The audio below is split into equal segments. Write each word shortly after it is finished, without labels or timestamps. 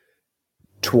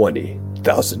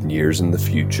20,000 years in the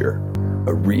future,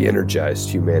 a re-energized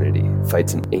humanity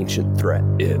fights an ancient threat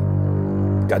in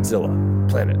Godzilla,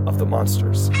 Planet of the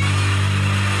Monsters.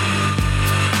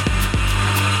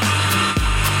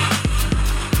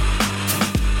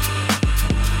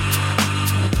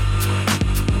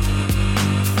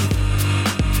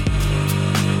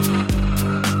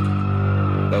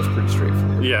 That was pretty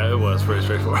straightforward. Yeah, it was pretty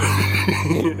straightforward.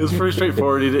 It was pretty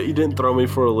straightforward. You didn't throw me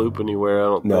for a loop anywhere, I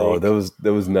don't think. No,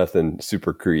 there was nothing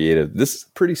super creative. This is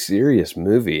a pretty serious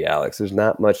movie, Alex. There's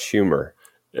not much humor.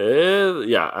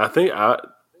 I think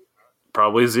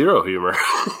probably zero humor.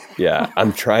 Yeah,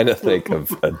 I'm trying to think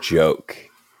of a joke,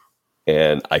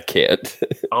 and I can't.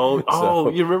 So,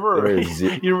 you remember?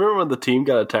 You remember when the team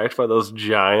got attacked by those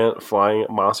giant flying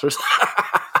monsters?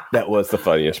 That was the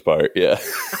funniest part. Yeah.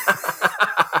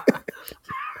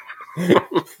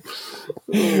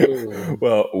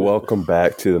 Well, welcome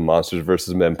back to the Monsters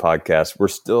vs. Men podcast. We're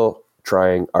still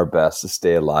trying our best to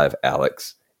stay alive,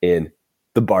 Alex, in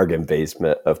the bargain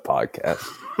basement of podcasts.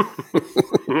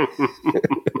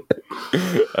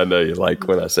 I know you like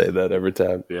when I say that every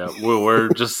time. Yeah, well, we're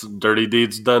just dirty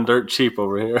deeds done dirt cheap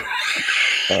over here.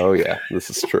 Oh, yeah, this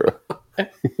is true.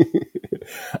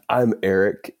 I'm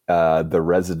Eric, the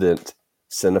resident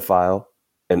cinephile,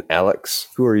 and Alex,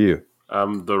 who are you?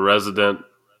 I'm the resident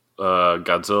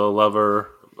Godzilla lover,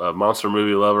 monster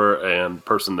movie lover, and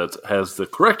person that has the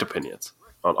correct opinions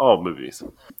on all movies.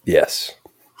 Yes,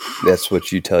 that's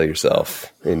what you tell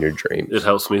yourself in your dreams. It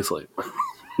helps me sleep.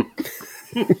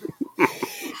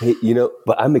 Hey,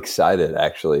 but I'm excited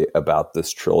actually about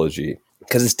this trilogy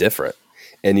because it's different.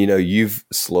 And, you've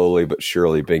slowly but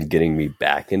surely been getting me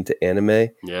back into anime.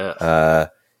 Yeah.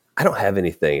 I don't have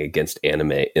anything against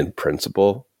anime in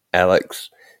principle, Alex,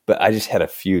 but I just had a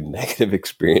few negative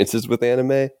experiences with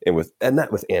anime and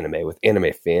not with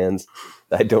anime fans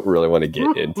that I don't really want to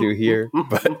get into here.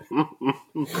 But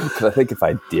I think if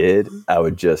I did, I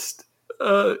would just,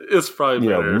 it's probably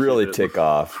better really tick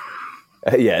off.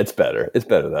 Yeah, it's better. It's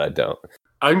better that I don't.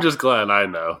 I'm just glad I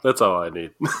know. That's all I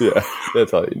need. Yeah,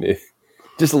 that's all you need.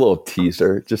 Just a little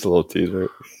teaser.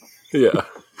 Yeah.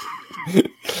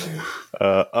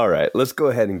 All right, let's go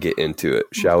ahead and get into it,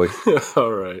 shall we?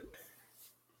 All right.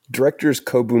 Directors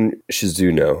Kobun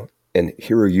Shizuno and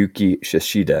Hiroyuki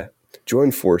Shishida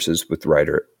joined forces with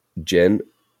writer Gen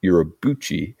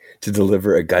Urobuchi to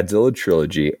deliver a Godzilla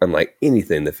trilogy unlike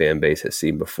anything the fan base has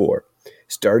seen before,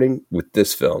 starting with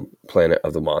this film, Planet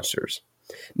of the Monsters.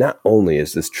 Not only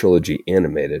is this trilogy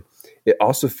animated, it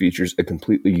also features a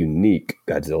completely unique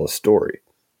Godzilla story.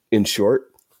 In short,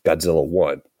 Godzilla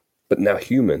won, but now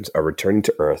humans are returning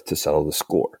to Earth to settle the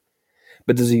score.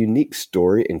 But does a unique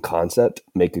story and concept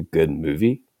make a good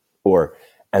movie? Or,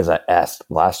 as I asked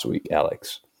last week,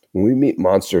 Alex, when we meet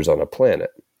monsters on a planet,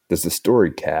 does the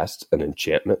story cast an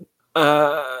enchantment?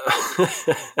 I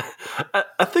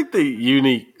think the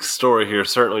unique story here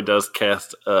certainly does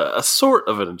cast a sort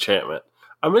of an enchantment.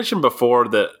 I mentioned before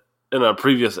that in a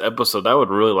previous episode, I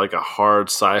would really like a hard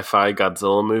sci-fi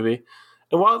Godzilla movie.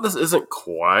 And while this isn't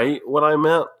quite what I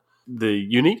meant, the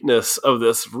uniqueness of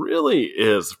this really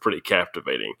is pretty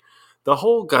captivating. The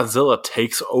whole Godzilla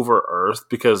takes over Earth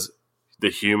because the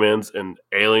humans and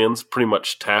aliens pretty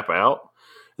much tap out.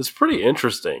 It's pretty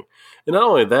interesting. And not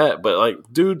only that,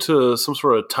 but due to some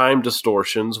sort of time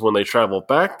distortions when they travel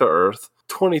back to Earth,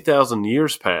 20,000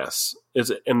 years pass.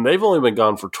 And they've only been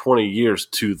gone for 20 years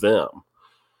to them.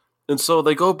 And so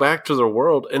they go back to their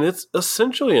world, and it's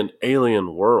essentially an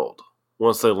alien world.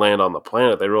 Once they land on the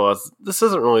planet, they realize this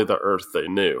isn't really the Earth they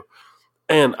knew.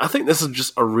 And I think this is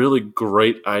just a really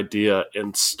great idea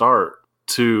and start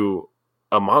to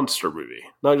a monster movie.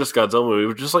 Not just Godzilla movie,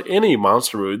 but just like any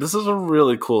monster movie. This is a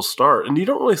really cool start, and you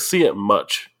don't really see it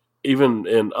much, even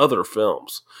in other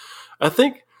films. I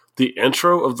think the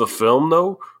intro of the film,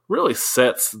 though, really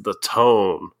sets the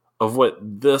tone of what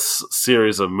this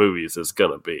series of movies is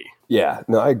going to be. Yeah,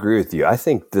 no, I agree with you. I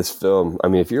think this film,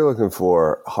 if you're looking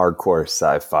for hardcore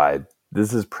sci-fi,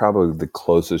 this is probably the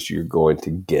closest you're going to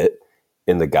get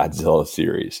in the Godzilla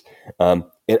series. And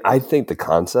I think the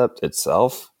concept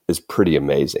itself is pretty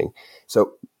amazing.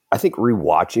 So I think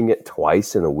rewatching it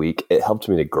twice in a week, it helped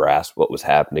me to grasp what was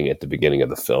happening at the beginning of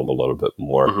the film a little bit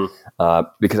more.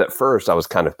 Because at first I was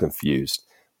kind of confused.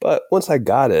 But once I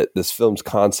got it, this film's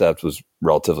concept was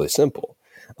relatively simple.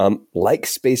 Like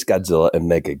Space Godzilla and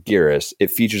Megaguirus,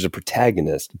 it features a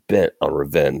protagonist bent on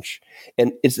revenge.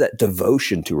 And it's that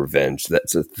devotion to revenge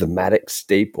that's a thematic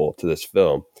staple to this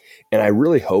film. And I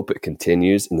really hope it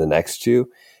continues in the next two,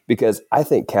 because I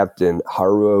think Captain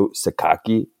Haruo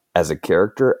Sakaki as a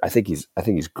character, I think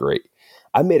he's great.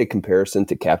 I made a comparison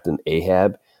to Captain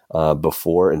Ahab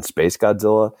before in Space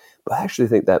Godzilla. But I actually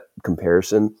think that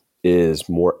comparison is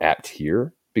more apt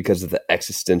here because of the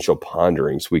existential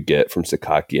ponderings we get from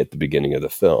Sakaki at the beginning of the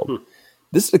film.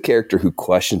 This is a character who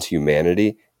questions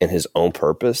humanity and his own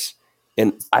purpose.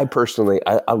 And I personally,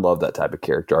 I love that type of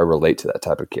character. I relate to that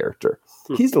type of character.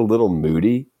 He's a little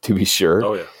moody, to be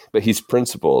sure, but he's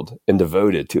principled and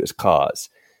devoted to his cause,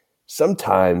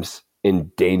 sometimes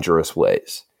in dangerous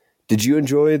ways. Did you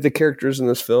enjoy the characters in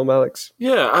this film, Alex?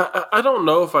 Yeah, I don't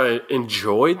know if I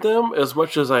enjoyed them as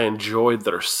much as I enjoyed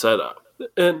their setup.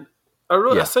 And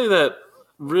I say that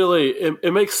really,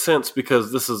 it makes sense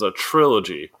because this is a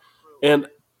trilogy. And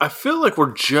I feel like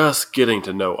we're just getting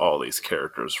to know all these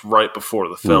characters right before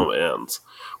the film ends.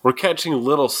 We're catching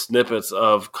little snippets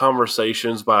of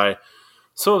conversations by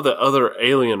some of the other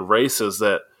alien races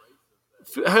that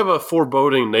have a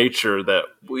foreboding nature that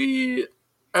we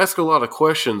ask a lot of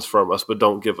questions from us but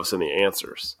don't give us any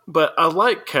answers. But I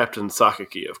like Captain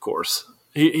Sakaki, of course.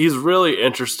 He's really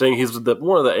interesting. He's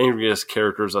one of the angriest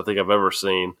characters I think I've ever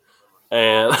seen.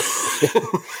 And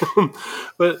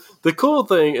but the cool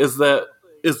thing is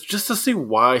just to see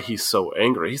why he's so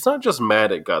angry. He's not just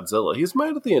mad at Godzilla. He's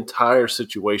mad at the entire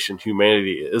situation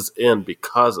humanity is in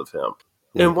because of him.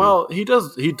 And while he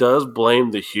does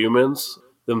blame the humans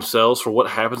themselves for what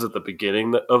happens at the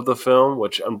beginning of the film,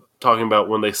 which I'm talking about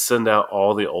when they send out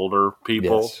all the older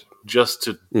people just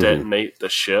to detonate the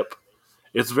ship.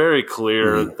 It's very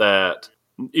clear that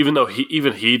even though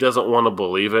he doesn't want to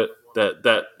believe it,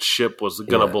 that ship was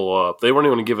going to blow up. They weren't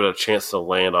even going to give it a chance to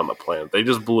land on the planet. They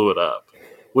just blew it up,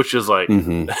 which is like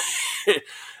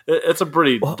it's a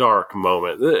pretty dark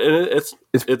moment.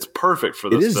 It's perfect for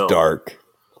this film.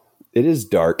 It is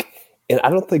dark. And I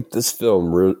don't think this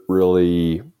film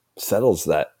really settles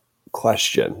that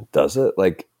question, does it?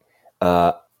 Like,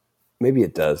 maybe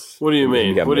it does. What do you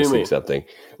mean? What do you mean? Something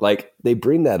like they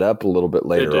bring that up a little bit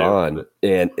later on,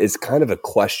 and it's kind of a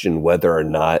question whether or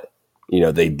not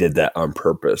they did that on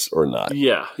purpose or not.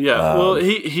 Yeah. Well,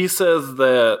 he says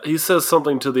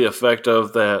something to the effect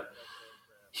of that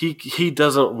he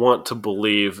doesn't want to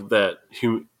believe that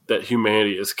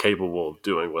humanity is capable of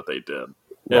doing what they did.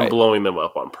 And blowing them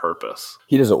up on purpose.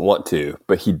 He doesn't want to,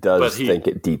 but he does think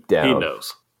it deep down. He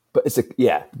knows. But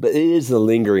but it is a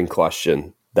lingering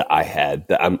question that I had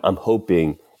that I'm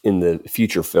hoping in the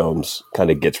future films kind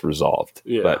of gets resolved.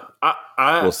 Yeah. But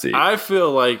we'll see. I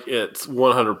feel like it's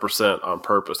 100% on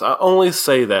purpose. I only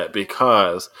say that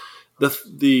because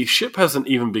the ship hasn't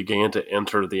even began to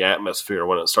enter the atmosphere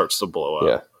when it starts to blow up.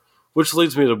 Yeah. Which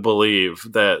leads me to believe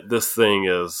that this thing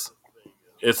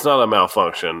it's not a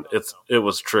malfunction. It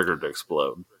was triggered to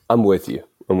explode. I'm with you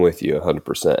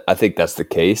 100%. I think that's the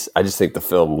case. I just think the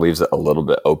film leaves it a little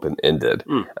bit open-ended.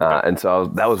 And so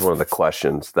that was one of the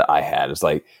questions that I had. It's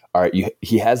like, all right,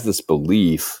 he has this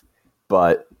belief,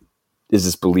 but is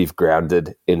this belief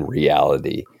grounded in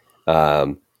reality?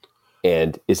 And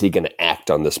is he going to act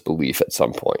on this belief at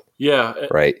some point? Yeah.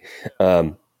 Right.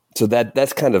 So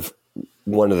that's kind of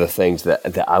one of the things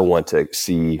that I want to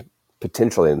see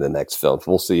potentially in the next film.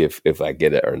 We'll see if I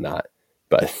get it or not,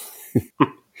 but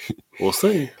we'll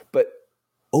see. But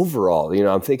overall,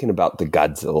 I'm thinking about the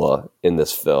Godzilla in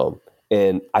this film,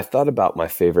 and I thought about my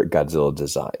favorite Godzilla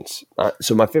designs.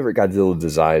 So my favorite Godzilla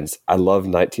designs, I love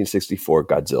 1964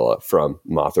 Godzilla from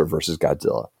Mothra vs.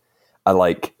 Godzilla. I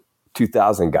like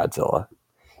 2000 Godzilla,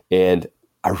 and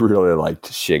I really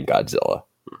liked Shin Godzilla.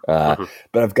 But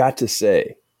I've got to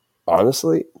say,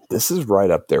 honestly, this is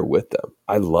right up there with them.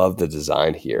 I love the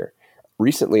design here.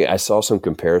 Recently, I saw some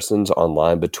comparisons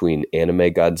online between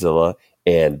anime Godzilla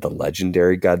and the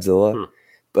legendary Godzilla,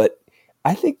 but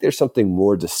I think there's something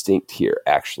more distinct here,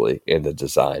 actually, in the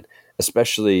design,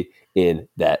 especially in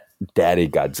that Daddy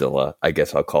Godzilla, I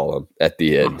guess I'll call him, at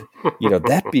the end.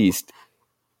 That beast,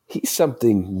 he's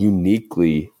something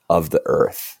uniquely of the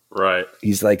earth. Right.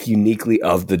 He's like uniquely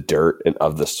of the dirt and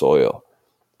of the soil.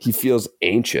 He feels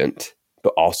ancient,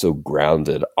 but also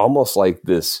grounded, almost like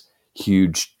this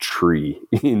huge tree,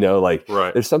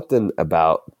 there's something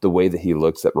about the way that he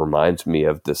looks that reminds me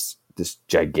of this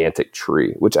gigantic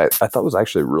tree, which I thought was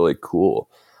actually really cool.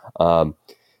 But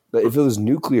if it was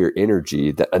nuclear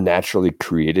energy that unnaturally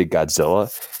created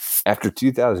Godzilla, after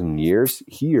 2,000 years,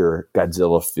 here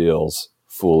Godzilla feels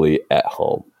fully at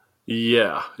home.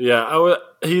 Yeah.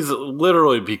 He's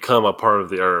literally become a part of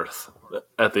the earth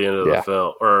at the end of the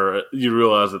film, or you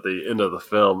realize at the end of the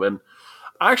film. And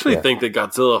I actually think that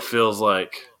Godzilla feels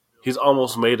like he's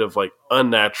almost made of like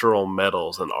unnatural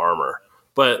metals and armor,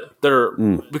 but they're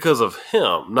because of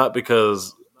him, not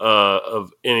because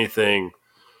of anything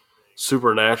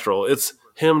supernatural. It's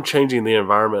him changing the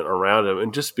environment around him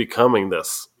and just becoming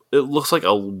this it looks like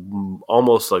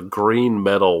almost a green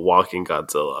metal walking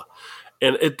Godzilla.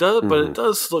 And it does, but it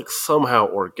does look somehow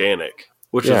organic,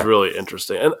 which is really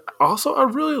interesting. And also, I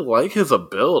really like his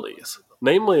abilities,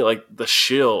 namely like the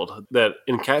shield that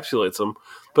encapsulates him,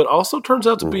 but also turns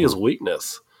out to be his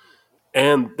weakness.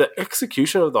 And the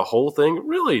execution of the whole thing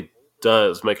really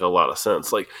does make a lot of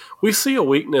sense. Like, we see a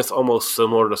weakness almost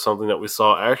similar to something that we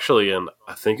saw actually in,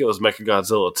 I think it was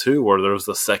Mechagodzilla 2, where there was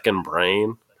the second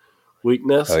brain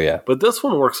weakness. Oh, yeah. But this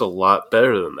one works a lot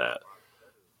better than that.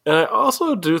 And I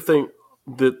also do think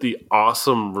that the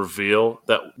awesome reveal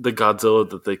that the Godzilla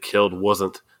that they killed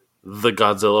wasn't the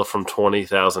Godzilla from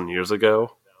 20,000 years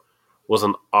ago was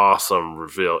an awesome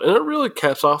reveal. And it really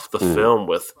caps off the film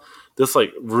with this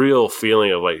like real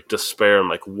feeling of like despair and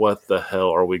like, what the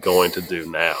hell are we going to do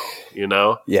now? You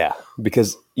know? Yeah,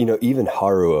 because, even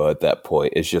Haruo at that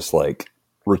point is just like,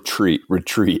 retreat,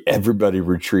 everybody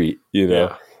retreat,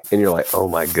 Yeah. And you're like, oh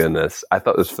my goodness, I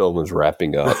thought this film was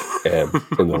wrapping up, and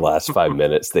in the last 5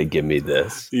 minutes, they give me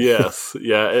this. Yes,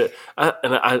 yeah,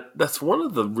 that's one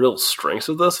of the real strengths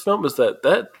of this film is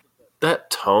that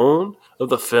tone of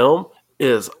the film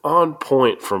is on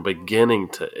point from beginning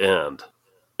to end,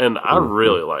 and I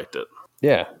really liked it.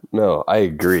 Yeah, no, I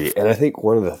agree, and I think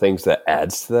one of the things that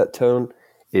adds to that tone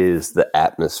is the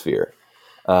atmosphere.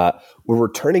 We're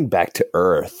returning back to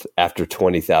Earth after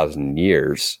 20,000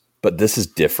 years. But this is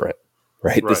different,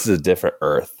 right? This is a different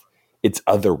Earth. It's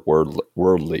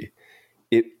otherworldly.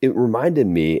 It reminded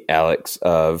me, Alex,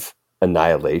 of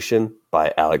Annihilation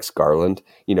by Alex Garland,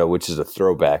 which is a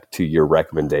throwback to your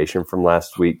recommendation from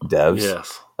last week, Devs.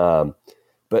 Yes.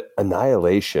 But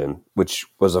Annihilation, which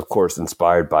was, of course,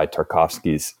 inspired by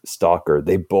Tarkovsky's Stalker,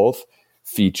 they both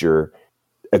feature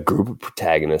a group of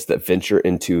protagonists that venture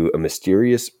into a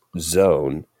mysterious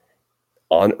zone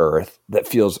on Earth that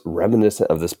feels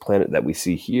reminiscent of this planet that we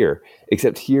see here,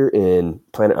 except here in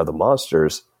Planet of the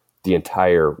Monsters, the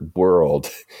entire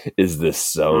world is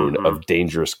this zone of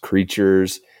dangerous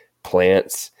creatures,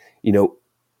 plants.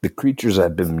 The creatures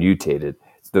have been mutated.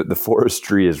 The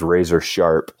forestry is razor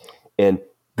sharp, and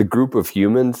the group of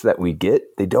humans that we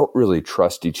get, they don't really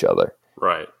trust each other.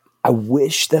 Right. I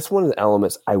wish that's one of the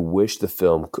elements I wish the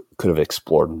film could have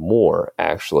explored more,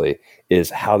 actually,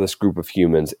 is how this group of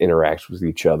humans interacts with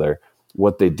each other,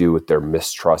 what they do with their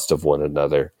mistrust of one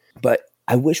another. But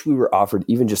I wish we were offered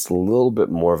even just a little bit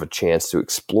more of a chance to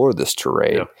explore this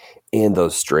terrain and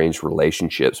those strange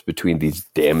relationships between these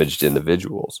damaged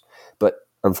individuals. But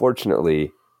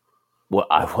unfortunately, what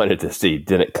I wanted to see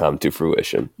didn't come to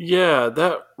fruition. Yeah,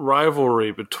 that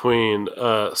rivalry between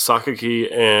Sakaki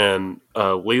and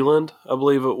Leland, I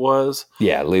believe it was.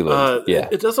 Yeah, Leland.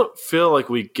 It doesn't feel like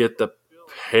we get the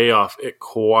payoff it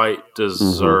quite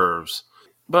deserves.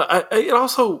 But it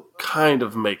also kind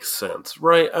of makes sense,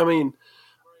 right? I mean,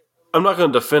 I'm not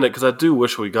going to defend it because I do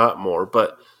wish we got more.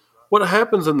 But what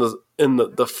happens in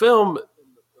the film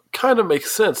kind of makes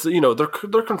sense.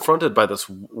 They're confronted by this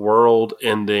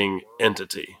world-ending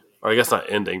entity, or I guess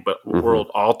not ending, but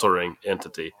world-altering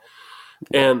entity,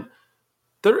 and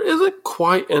there isn't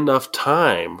quite enough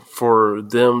time for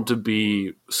them to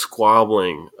be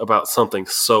squabbling about something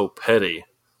so petty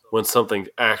when something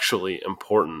actually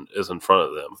important is in front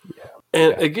of them.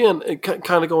 And again, it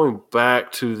kind of going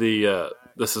back to the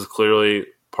this is clearly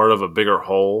part of a bigger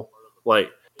whole. Like,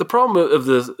 the problem of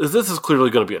this is clearly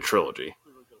going to be a trilogy.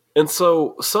 And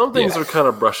so some things are kind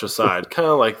of brushed aside, kind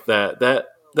of like that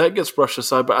gets brushed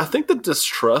aside. But I think the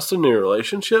distrust in the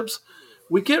relationships,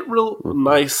 we get real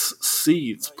nice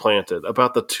seeds planted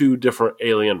about the two different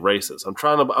alien races. I'm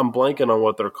blanking on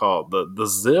what they're called. The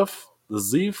Zef,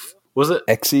 was it?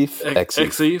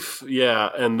 Exif, yeah.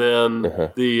 And then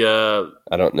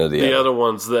I don't know the other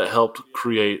ones that helped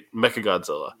create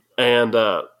Mechagodzilla. And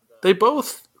they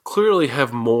both clearly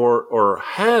have more or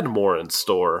had more in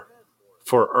store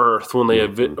for Earth when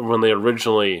they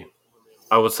originally,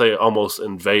 I would say, almost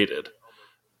invaded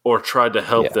or tried to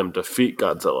help them defeat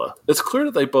Godzilla. It's clear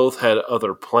that they both had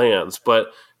other plans, but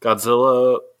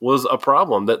Godzilla was a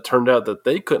problem that turned out that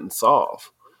they couldn't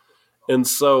solve. And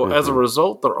so as a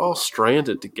result, they're all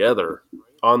stranded together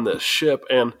on this ship.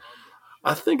 And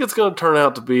I think it's going to turn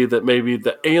out to be that maybe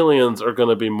the aliens are going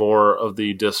to be more of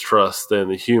the distrust than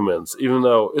the humans, even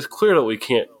though it's clear that we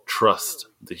can't trust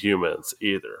the humans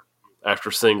either,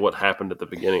 after seeing what happened at the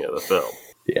beginning of the film.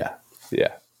 Yeah.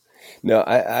 No,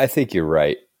 I think you're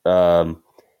right. And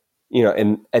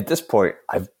at this point,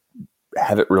 I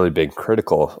haven't really been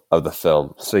critical of the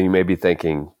film. So you may be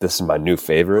thinking, this is my new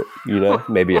favorite,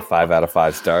 maybe a 5 out of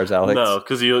 5 stars, Alex. No,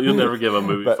 because you'll never give a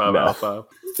movie 5 out of 5.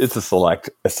 It's a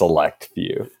select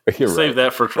few. Save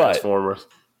that for Transformers.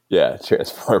 Yeah,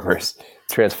 Transformers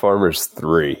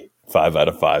 3, 5 out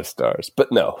of 5 stars.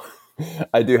 But no,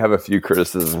 I do have a few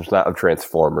criticisms, not of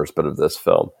Transformers, but of this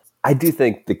film. I do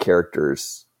think the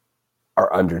characters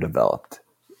are underdeveloped.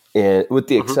 And with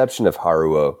the exception of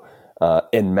Haruo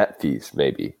and Metphis,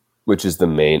 maybe, which is the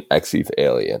main Exif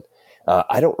alien.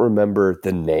 I don't remember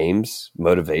the names,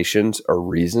 motivations, or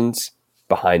reasons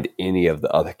behind any of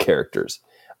the other characters.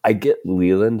 I get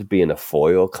Leland being a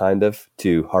foil, kind of,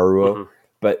 to Haruo.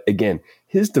 But again,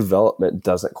 his development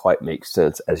doesn't quite make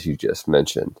sense, as you just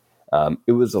mentioned.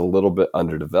 It was a little bit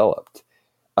underdeveloped.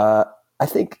 I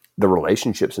think the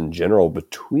relationships in general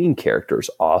between characters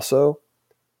also,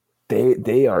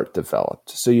 they aren't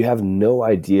developed. So you have no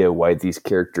idea why these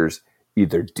characters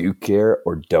either do care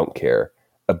or don't care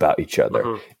about each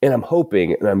other. And I'm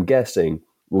hoping and I'm guessing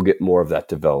we'll get more of that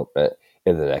development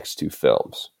in the next two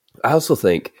films. I also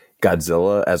think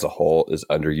Godzilla as a whole is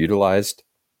underutilized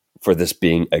for this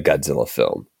being a Godzilla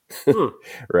film,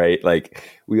 right? Like,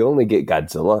 we only get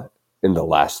Godzilla in the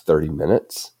last 30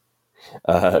 minutes.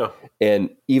 And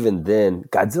even then,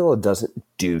 Godzilla doesn't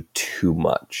do too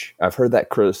much. I've heard that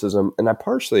criticism, and I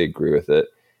partially agree with it,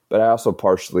 but I also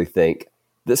partially think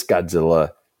this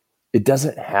Godzilla, it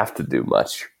doesn't have to do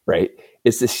much, right?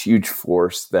 It's this huge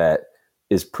force that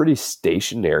is pretty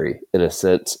stationary in a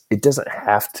sense. It doesn't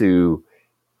have to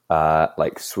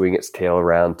like swing its tail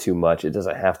around too much. It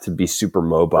doesn't have to be super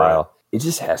mobile. Right. It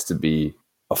just has to be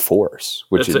a force,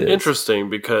 which it's interesting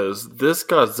because this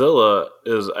Godzilla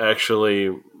is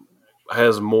actually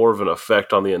has more of an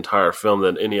effect on the entire film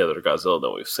than any other Godzilla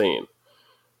that we've seen.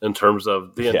 In terms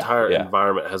of the entire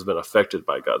environment has been affected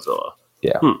by Godzilla.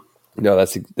 Yeah, no,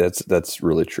 that's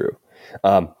really true.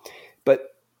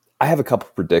 But I have a couple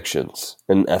predictions,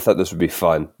 and I thought this would be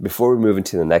fun. Before we move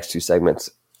into the next two segments,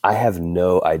 I have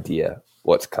no idea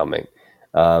what's coming.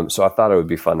 So I thought it would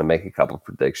be fun to make a couple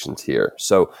predictions here.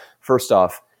 So first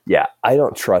off, I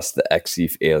don't trust the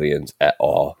Exif aliens at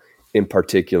all. In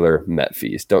particular,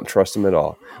 Metphis. Don't trust them at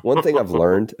all. One thing I've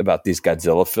learned about these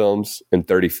Godzilla films and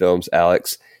 30 films,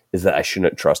 Alex, is that I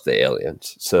shouldn't trust the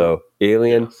aliens. So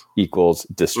alien equals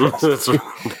distrust. That's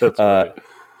right.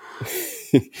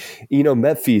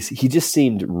 Metphis, he just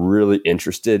seemed really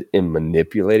interested in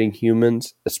manipulating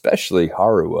humans, especially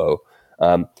Haruo,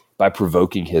 by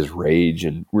provoking his rage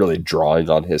and really drawing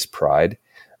on his pride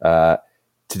to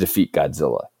defeat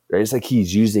Godzilla. Right? It's like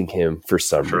he's using him for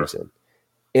some reason.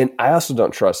 And I also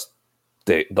don't trust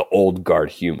the old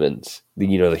guard humans, the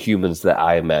humans that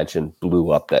I imagine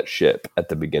blew up that ship at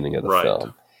the beginning of the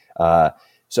film.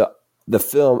 So the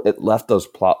film, it left those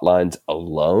plot lines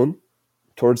alone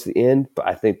towards the end, but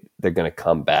I think they're going to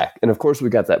come back. And of course, we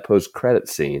got that post-credit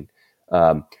scene,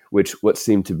 what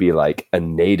seemed to be like a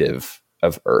native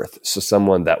of Earth. So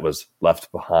someone that was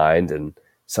left behind and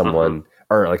someone,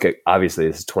 or obviously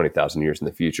this is 20,000 years in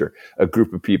the future, a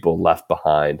group of people left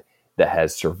behind that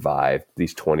has survived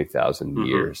these 20,000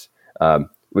 years,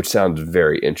 which sounds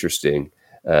very interesting.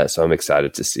 So I'm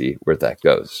excited to see where that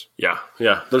goes. Yeah.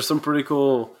 There's some pretty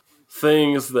cool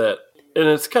things that, and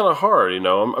it's kind of hard,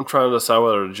 I'm trying to decide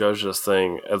whether to judge this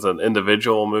thing as an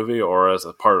individual movie or as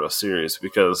a part of a series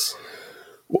because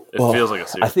it feels like a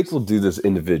series. I think we'll do this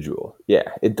individual. Yeah,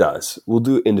 it does. We'll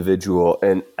do individual,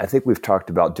 and I think we've talked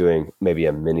about doing maybe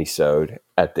a mini-sode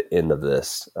at the end of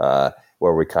this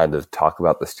where we kind of talk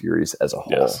about the series as a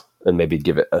whole and maybe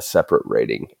give it a separate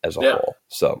rating as a whole.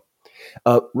 So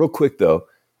real quick, though,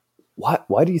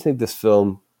 why do you think this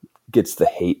film gets the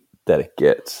hate that it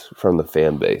gets from the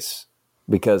fan base?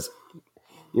 Because,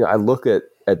 I look at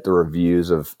the reviews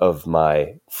of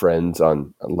my friends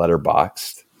on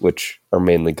Letterboxd, which are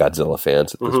mainly Godzilla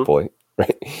fans at this point,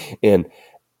 right? And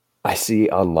I see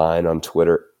online on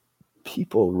Twitter,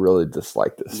 people really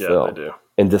dislike this film. They do.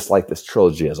 And dislike this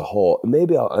trilogy as a whole.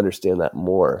 Maybe I'll understand that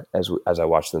more as I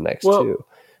watch the next two.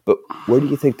 But where do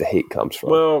you think the hate comes from?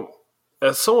 Well,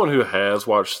 as someone who has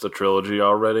watched the trilogy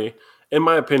already, in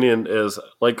my opinion, is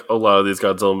like a lot of these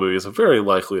Godzilla movies are very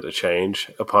likely to change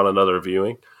upon another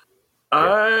viewing.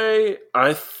 Yeah.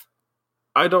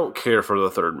 I don't care for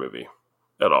the third movie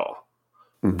at all,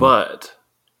 but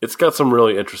it's got some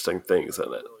really interesting things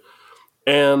in it.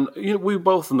 And we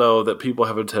both know that people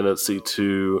have a tendency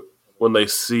to, when they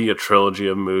see a trilogy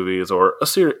of movies or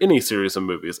any series of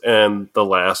movies, and the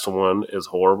last one is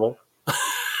horrible,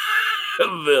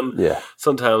 then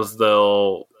sometimes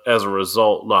they'll, as a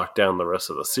result, knock down the rest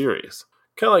of the series.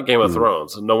 Kind of like Game of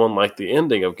Thrones. No one liked the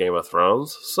ending of Game of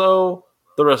Thrones, so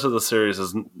the rest of the series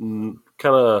is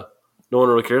kind of, no one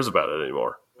really cares about it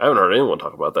anymore. I haven't heard anyone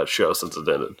talk about that show since it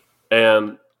ended.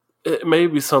 And it may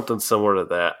be something similar to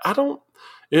that.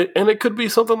 And it could be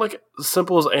something like as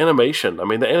simple as animation. I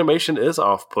mean, the animation is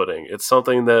off-putting. It's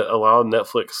something that allowed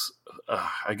Netflix.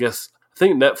 I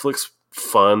think Netflix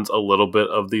funds a little bit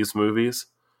of these movies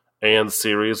and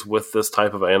series with this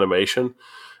type of animation.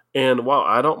 And while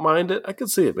I don't mind it, I could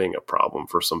see it being a problem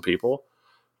for some people.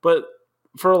 But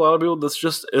for a lot of people, this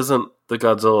just isn't the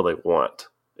Godzilla they want.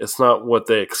 It's not what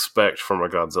they expect from a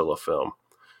Godzilla film.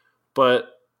 But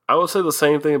I would say the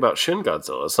same thing about Shin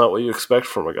Godzilla. It's not what you expect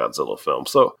from a Godzilla film.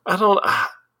 So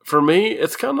for me,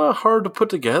 it's kind of hard to put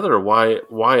together why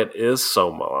it is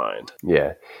so maligned.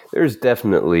 Yeah, there's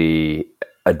definitely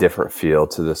a different feel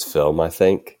to this film, I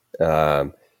think.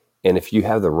 And if you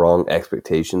have the wrong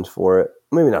expectations for it,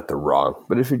 maybe not the wrong,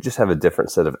 but if you just have a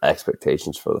different set of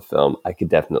expectations for the film, I could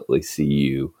definitely see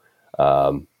you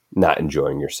not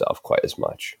enjoying yourself quite as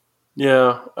much.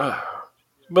 Yeah.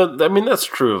 But, I mean, that's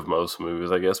true of most movies,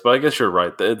 I guess. But I guess you're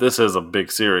right. This is a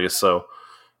big series, so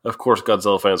of course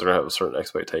Godzilla fans are going to have a certain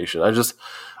expectation.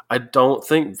 I don't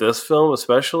think this film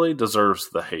especially deserves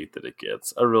the hate that it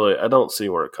gets. I don't see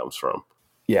where it comes from.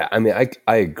 Yeah, I mean,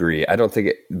 I agree. I don't think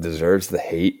it deserves the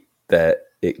hate that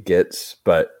it gets,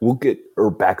 but we'll get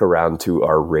back around to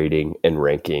our rating and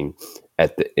ranking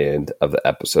at the end of the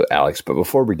episode, Alex. But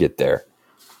before we get there,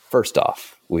 first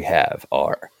off, we have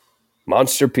our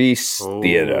Monsterpiece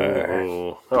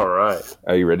Theater. All right.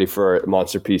 Are you ready for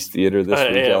Monsterpiece Theater this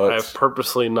week, Alex? I've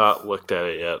purposely not looked at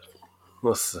it yet.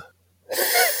 Let's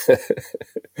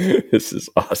This is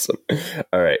awesome.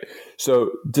 All right.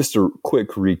 So just a quick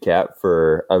recap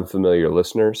for unfamiliar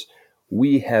listeners.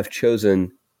 We have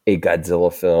chosen a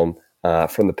Godzilla film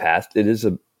from the past. It is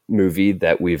a movie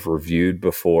that we've reviewed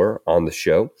before on the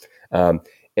show.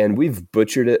 And we've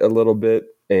butchered it a little bit,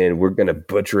 and we're going to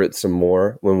butcher it some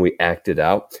more when we act it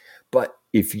out. But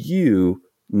if you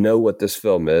know what this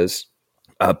film is,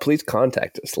 please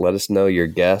contact us. Let us know your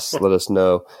guess. Let us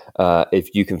know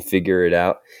if you can figure it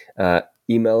out.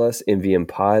 Email us,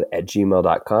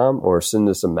 mvmpod@gmail.com, or send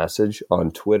us a message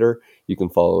on Twitter. You can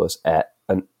follow us at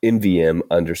an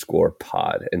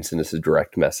mvm_pod and send us a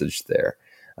direct message there.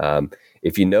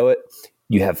 If you know it,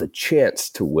 you have the chance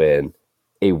to win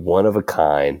a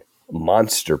one-of-a-kind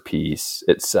monster piece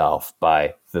itself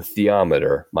by the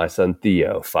Theometer, my son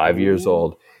Theo, 5 years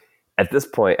old. At this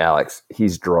point, Alex,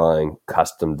 he's drawing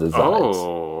custom designs.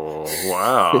 Oh,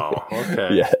 wow.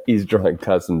 Okay. Yeah, he's drawing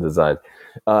custom designs.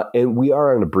 And we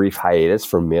are on a brief hiatus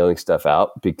from mailing stuff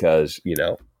out because,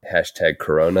 hashtag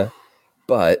Corona.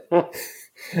 But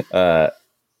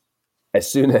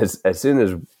as soon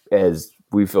as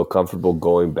we feel comfortable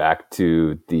going back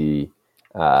to the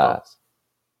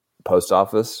post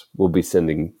office, we'll be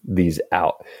sending these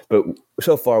out. But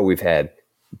so far, we've had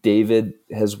David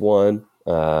has won.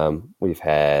 We've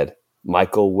had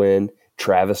Michael win,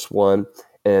 Travis won,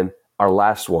 and our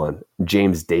last one,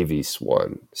 James Davies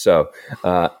won. So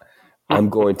I'm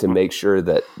going to make sure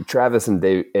that Travis and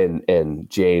Dave and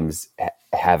James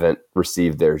haven't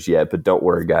received theirs yet. But don't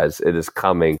worry, guys, it is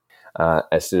coming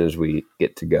as soon as we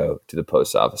get to go to the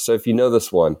post office. So if you know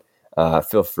this one,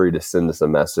 feel free to send us a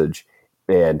message,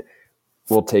 and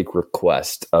we'll take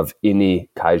request of any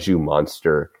kaiju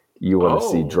monster you want to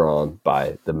see drawn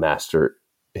by the master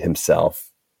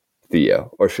himself,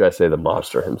 Theo. Or should I say the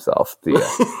monster himself, Theo?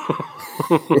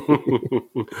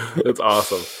 That's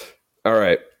awesome. All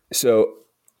right. So,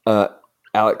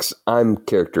 Alex, I'm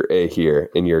character A here,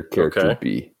 and you're character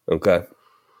B. Okay?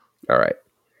 All right.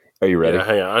 Are you ready? Yeah,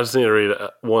 hang on. I just need to read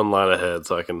one line ahead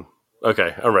so I can...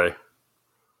 Okay, I'm ready.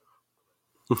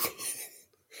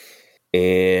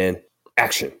 And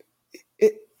action.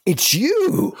 It's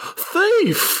you!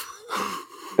 Thief!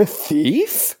 A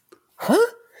thief? Huh?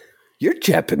 You're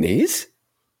Japanese?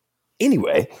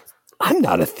 Anyway, I'm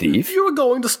not a thief. You were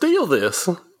going to steal this.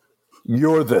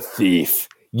 You're the thief.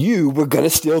 You were going to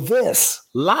steal this.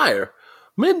 Liar.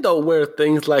 Men don't wear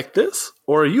things like this.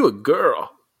 Or are you a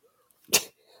girl?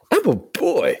 I'm a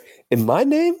boy. And my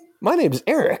name's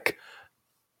Eric.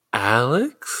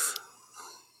 Alex?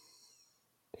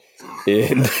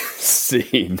 In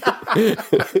scene.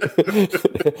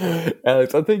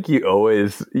 Alex, I think you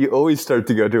always start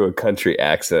to go to a country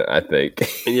accent, I think.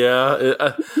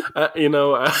 Yeah.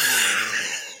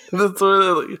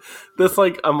 That's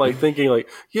like, I'm like thinking like,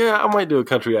 yeah, I might do a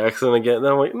country accent again. And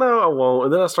then I'm like, no, I won't.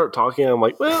 And then I start talking. And I'm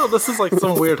like, well, this is like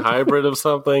some weird hybrid of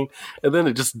something. And then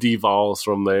it just devolves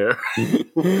from there.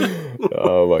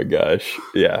 Oh my gosh.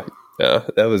 Yeah. Yeah.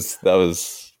 That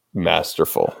was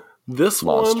masterful. This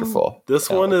Monsterful.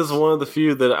 one is one of the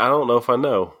few that I don't know if I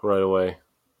know right away.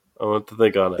 I want to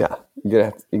think on it. Yeah.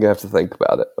 You're gonna have to think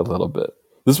about it a little bit.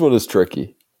 This one is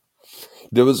tricky.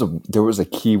 There was a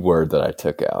key word that I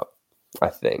took out, I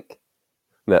think.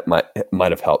 that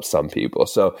might have helped some people.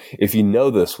 So if you know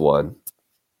this one,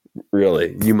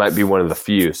 really, you might be one of the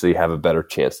few, so you have a better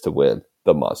chance to win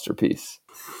the monster piece.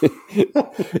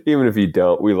 Even if you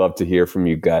don't, we love to hear from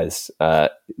you guys.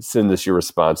 Send us your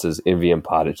responses,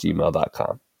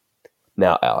 nvmpod@gmail.com.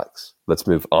 Now, Alex, let's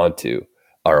move on to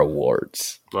our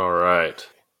awards. All right.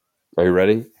 Are you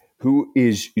ready? Who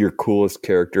is your coolest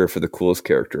character for the coolest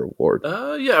character award?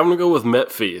 Yeah, I'm gonna go with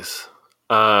Metphis.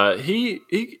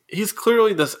 He's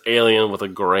clearly this alien with a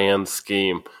grand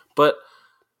scheme, but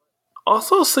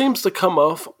also seems to come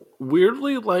off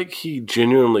weirdly like he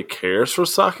genuinely cares for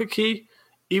Sakaki,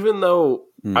 even though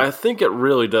I think it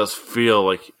really does feel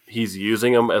like he's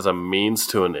using him as a means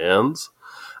to an ends.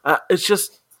 It's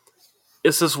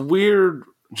this weird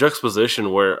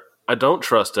juxtaposition where I don't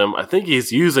trust him. I think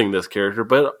he's using this character,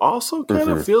 but it also kind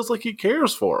of feels like he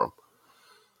cares for him.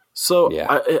 So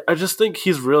I just think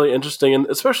he's really interesting, and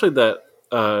especially that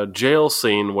jail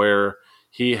scene where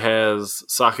he has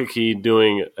Sakaki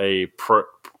doing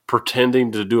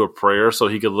pretending to do a prayer so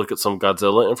he could look at some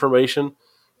Godzilla information,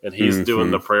 and he's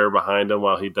doing the prayer behind him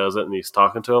while he does it, and he's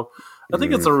talking to him. I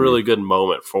think it's a really good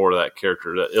moment for that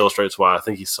character that illustrates why I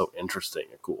think he's so interesting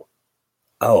and cool.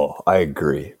 Oh, I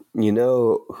agree. You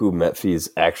know who Metphis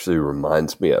actually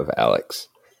reminds me of, Alex?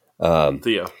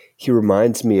 Theo. He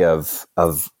reminds me of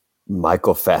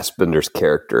Michael Fassbender's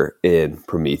character in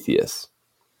Prometheus.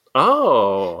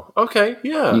 Oh, okay,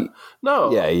 yeah. You know,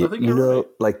 right.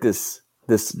 Like this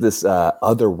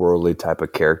otherworldly type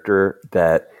of character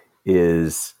that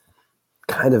is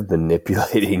kind of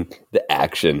manipulating the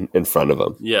action in front of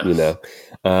him. Yeah, you know,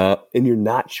 and you're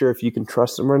not sure if you can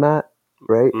trust him or not,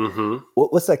 right? Mm-hmm.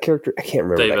 What's that character? I can't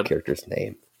remember that character's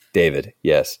name. David,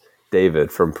 yes,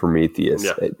 David from Prometheus.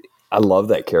 Yeah. I love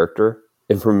that character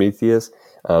in Prometheus,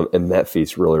 and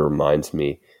Metphis really reminds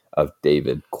me of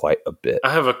David quite a bit.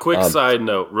 I have a quick side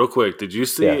note, real quick. Did you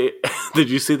see? Yeah. Did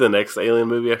you see the next Alien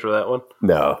movie after that one?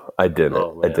 No, I didn't.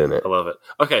 Oh, man, I didn't. I love it.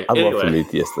 Okay, I love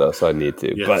Prometheus though, so I need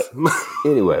to. Yes. But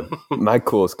anyway, my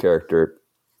coolest character,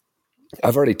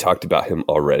 I've already talked about him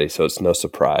already, so it's no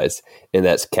surprise, and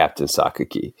that's Captain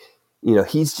Sakaki. You know,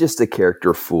 he's just a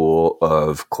character full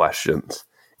of questions,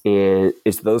 and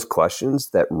it's those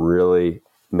questions that really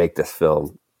make this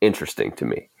film interesting to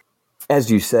me. As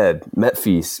you said,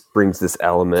 Metphis brings this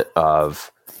element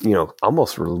of, you know,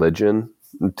 almost religion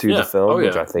to the film,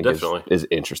 which I think is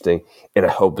interesting, and I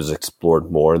hope is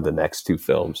explored more in the next two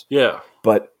films. Yeah.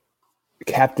 But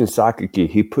Captain Sakaki,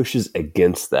 he pushes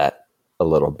against that a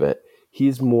little bit.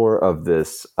 He's more of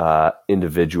this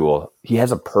individual. He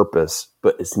has a purpose,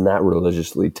 but it's not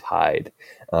religiously tied.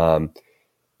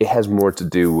 It has more to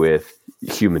do with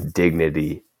human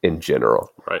dignity in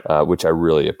general, right. Which I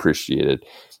really appreciated.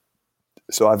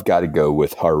 So I've got to go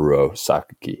with Haruo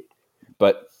Sakaki.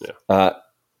 But I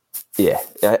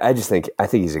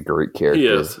think he's a great character. He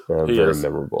is. Very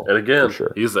memorable. And again,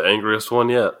 sure. He's the angriest one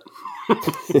yet.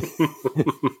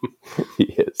 He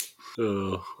is.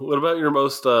 What about your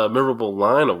most memorable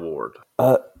line award?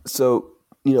 So,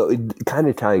 you know, kind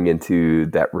of tying into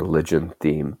that religion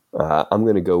theme, I'm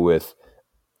going to go with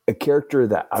a character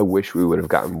that I wish we would have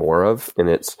gotten more of, and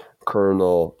it's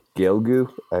Colonel Gelgu.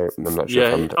 I'm not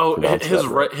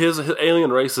sure. His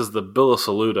alien race is the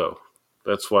Bilisoludo.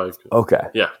 That's why. Okay.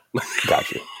 Yeah.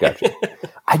 Gotcha.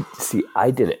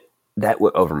 I didn't. That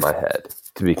went over my head,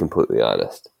 to be completely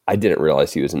honest. I didn't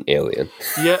realize he was an alien.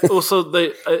 Yeah. Well, so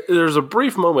there's a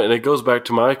brief moment, and it goes back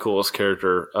to my coolest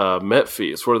character,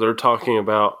 Metphis, where they're talking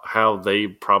about how they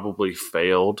probably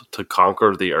failed to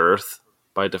conquer the Earth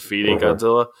by defeating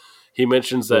Godzilla. He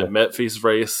mentions that Metphis'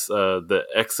 race, the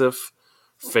Exif,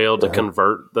 failed to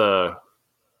convert the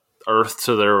Earth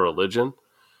to their religion.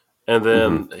 And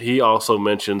then he also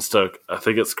mentions to, I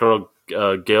think it's Colonel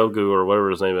Gelgu or whatever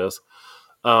his name is,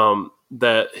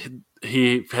 that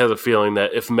he has a feeling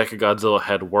that if Mechagodzilla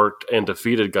had worked and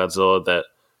defeated Godzilla, that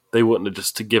they wouldn't have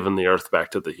just given the Earth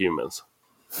back to the humans.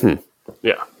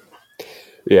 Yeah.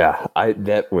 Yeah,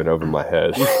 that went over my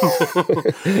head.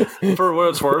 For what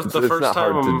it's worth,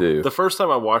 the first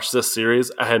time I watched this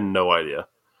series, I had no idea.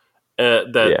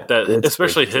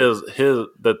 Especially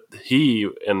that he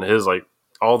and his, like,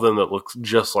 all of them that looks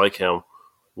just like him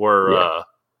were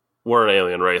an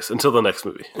alien race until the next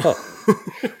movie.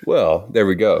 Well, there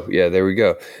we go. Yeah, there we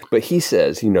go. But he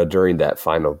says, you know, during that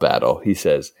final battle, he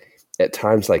says, at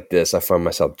times like this, I find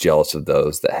myself jealous of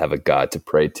those that have a God to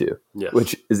pray to,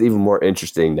 which is even more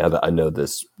interesting now that I know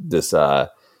this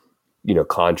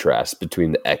contrast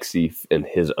between the Exif and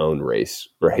his own race,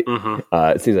 right?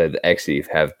 It seems like the Exif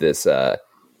have this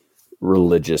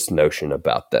religious notion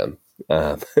about them,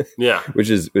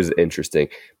 which is interesting.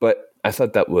 But I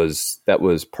thought that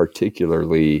was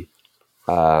particularly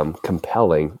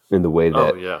compelling in the way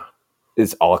that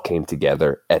this all came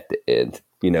together at the end.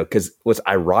 Because what's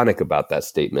ironic about that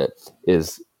statement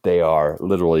is they are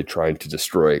literally trying to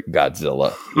destroy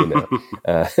Godzilla.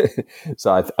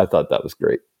 So I thought that was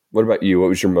great. What about you? What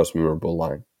was your most memorable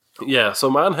line? Yeah, so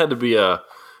mine had to be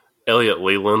Elliot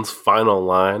Leland's final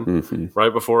line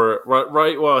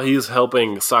right while he's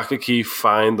helping Sakaki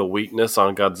find the weakness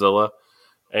on Godzilla,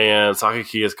 and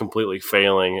Sakaki is completely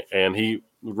failing, and he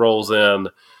rolls in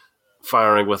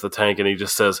firing with the tank, and he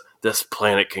just says, "This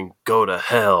planet can go to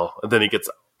hell," and then he gets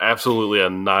absolutely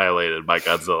annihilated by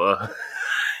Godzilla.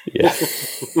 Yeah.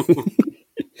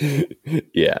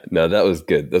 Yeah, no, that was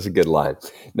good. That's a good line.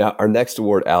 Now, our next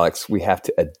award, Alex, we have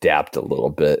to adapt a little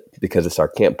bit because it's our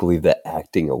Can't Believe That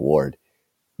Acting Award.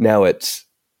 Now it's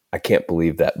I Can't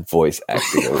Believe That Voice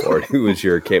Acting Award. Who was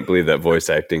your Can't Believe That Voice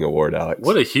Acting Award, Alex?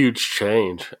 What a huge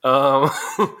change.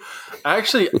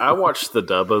 Actually, I watched the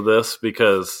dub of this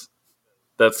because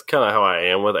that's kind of how I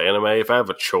am with anime. If I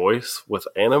have a choice with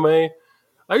anime,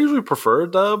 I usually prefer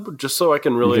a dub just so I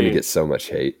can really. You're gonna get so much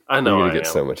hate. I know. You're gonna get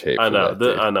so much hate. I know.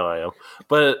 I know I am.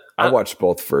 But I watched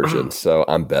both versions, so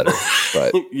I'm better.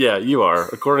 But yeah, you are,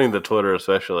 according to Twitter,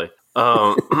 especially.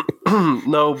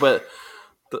 No, but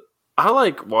I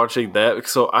like watching that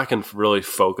so I can really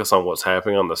focus on what's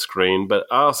happening on the screen. But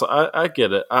I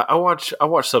get it. I watch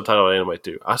subtitled anime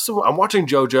too. I'm watching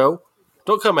JoJo.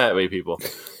 Don't come at me, people.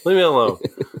 Leave me alone.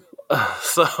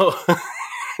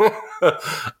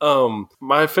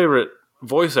 My favorite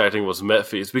voice acting was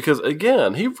Metfi's because,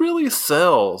 again, he really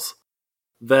sells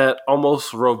that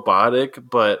almost robotic,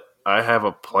 but I have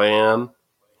a plan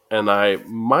and I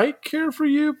might care for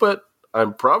you, but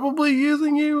I'm probably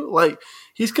using you. Like,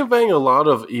 he's conveying a lot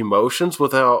of emotions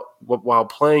while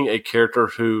playing a character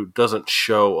who doesn't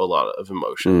show a lot of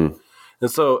emotion.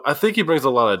 And so I think he brings a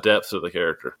lot of depth to the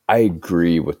character. I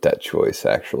agree with that choice,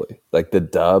 actually. Like, the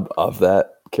dub of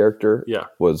that character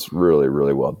was really,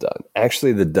 really well done.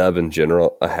 Actually, the dub in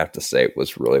general, I have to say,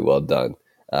 was really well done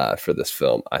for this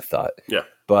film, I thought. Yeah.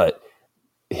 But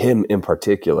him in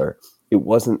particular, it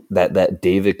wasn't that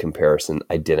David comparison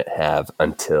I didn't have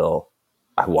until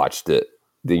I watched it,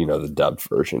 the dubbed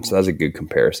version. So that's a good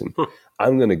comparison.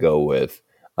 I'm going to go with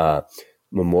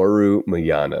Mamoru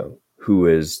Miyano, who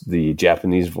is the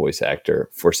Japanese voice actor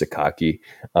for Sakaki.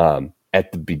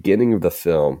 At the beginning of the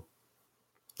film,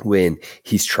 when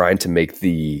he's trying to make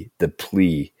the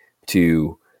plea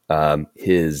to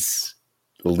his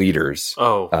leaders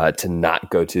to not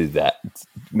go to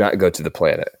the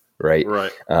planet, right?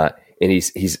 Right. And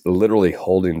he's literally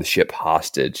holding the ship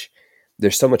hostage.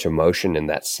 There's so much emotion in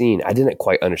that scene. I didn't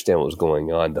quite understand what was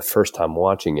going on the first time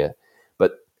watching it,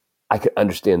 but I could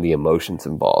understand the emotions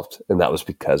involved, and that was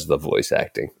because of the voice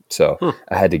acting. So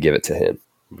I had to give it to him.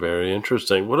 Very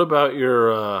interesting. What about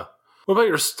your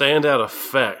standout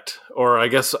effect? Or I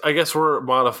guess we're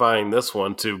modifying this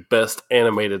one to best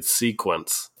animated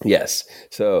sequence. Yes.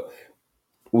 So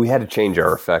we had to change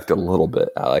our effect a little bit,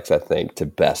 Alex, I think, to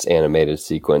best animated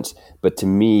sequence. But to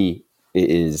me, it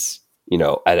is,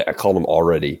 I called him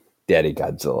already Daddy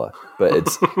Godzilla, but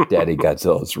it's Daddy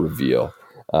Godzilla's reveal.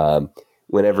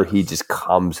 Whenever he just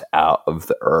comes out of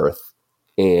the earth,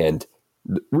 and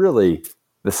really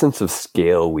the sense of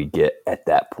scale we get at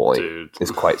that point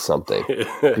is quite something.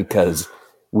 Because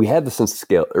we had the sense of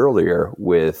scale earlier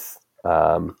with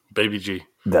Baby G,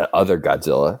 the other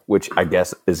Godzilla, which I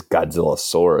guess is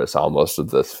Godzillasaurus almost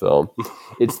of this film.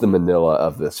 It's the Manila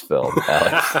of this film,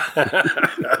 Alex.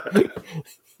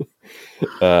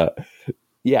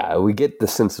 Yeah, we get the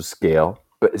sense of scale,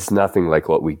 but it's nothing like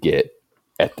what we get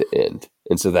at the end.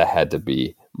 And so that had to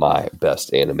be my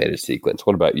best animated sequence.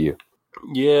 What about you?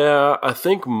 Yeah, I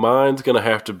think mine's going to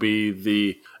have to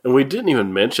be and we didn't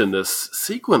even mention this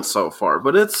sequence so far,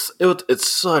 but it's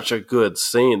such a good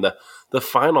scene. The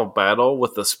final battle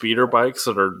with the speeder bikes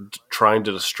that are trying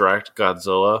to distract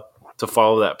Godzilla to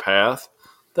follow that path.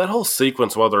 That whole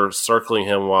sequence while they're circling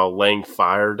him while laying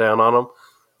fire down on him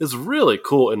is really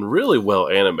cool and really well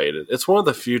animated. It's one of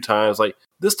the few times, like,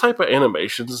 this type of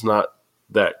animation is not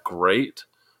that great,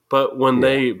 but when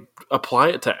they apply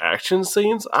it to action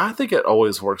scenes, I think it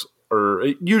always works, or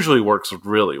it usually works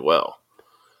really well.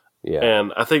 Yeah.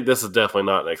 And I think this is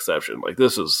definitely not an exception. Like,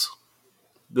 this is,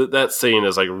 that scene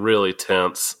is like really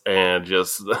tense and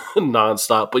just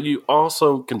nonstop, but you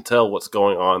also can tell what's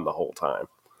going on the whole time.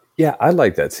 Yeah, I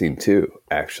like that scene too,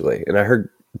 actually. And I heard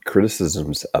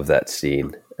criticisms of that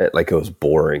scene, like it was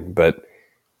boring, but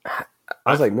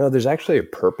I was like, no, there's actually a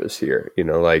purpose here,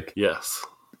 Yes.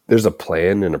 There's a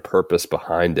plan and a purpose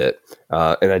behind it.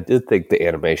 And I did think the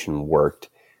animation worked.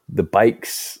 the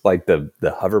bikes, like the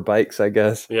hover bikes, I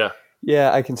guess. Yeah.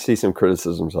 Yeah, I can see some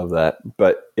criticisms of that,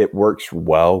 but it works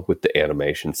well with the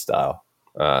animation style.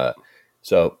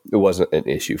 So it wasn't an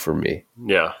issue for me.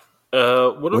 Yeah.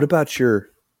 What about your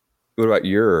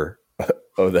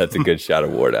oh, that's a good shot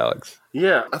award, Alex?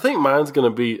 Yeah, I think mine's going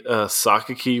to be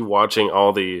Sakaki watching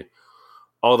all the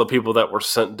people that were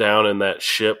sent down in that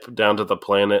ship down to the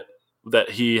planet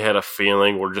that he had a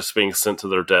feeling were just being sent to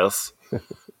their deaths.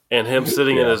 And him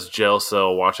sitting in his jail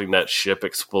cell watching that ship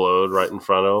explode right in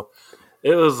front of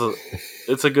him.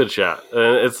 It's a good shot.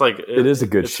 And it's like it is a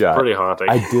good shot. Pretty haunting.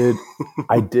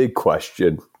 I did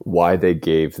question why they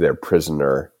gave their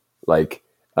prisoner like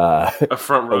a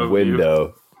front row window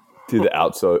view to the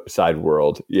outside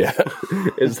world. Yeah.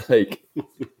 It's like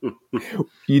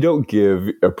you don't give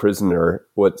a prisoner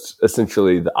what's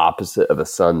essentially the opposite of a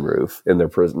sunroof in their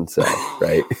prison cell,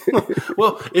 right?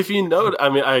 Well, if you note, I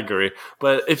mean, I agree,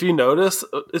 but if you notice,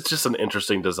 it's just an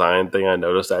interesting design thing I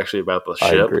noticed actually about the ship.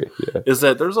 I agree, yeah. Is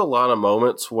that there's a lot of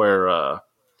moments where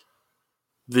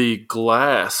the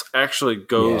glass actually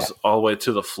goes all the way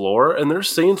to the floor, and there's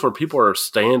scenes where people are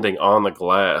standing on the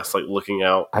glass, like looking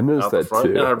out. I noticed out that the front,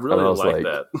 too, and I really like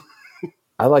that.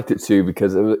 I liked it too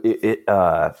because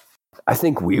I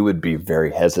think we would be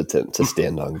very hesitant to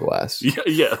stand on glass.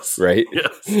 Yes, right.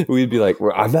 Yes, we'd be like,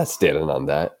 well, I'm not standing on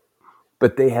that,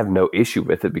 but they have no issue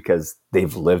with it because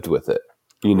they've lived with it.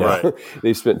 You know, right.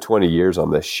 They've spent 20 years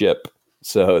on this ship,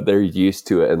 so they're used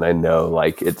to it, and I know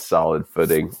like it's solid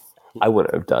footing. I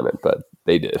wouldn't have done it, but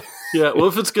they did. Yeah, well,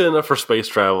 if it's good enough for space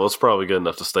travel, it's probably good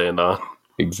enough to stand on.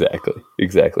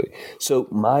 Exactly. So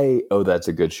my that's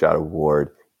a good shot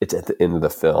award. It's at the end of the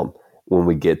film when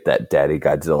we get that Daddy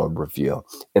Godzilla reveal,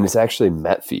 and it's actually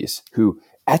Metphies, who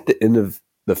at the end of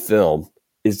the film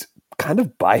is kind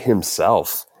of by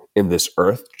himself in this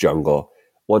Earth jungle.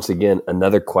 Once again,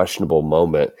 another questionable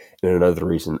moment, and another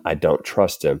reason I don't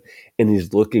trust him. And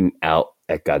he's looking out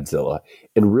at Godzilla.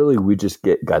 And really, we just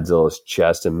get Godzilla's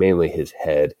chest and mainly his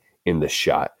head in the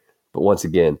shot. But once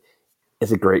again,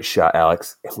 it's a great shot,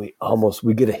 Alex. And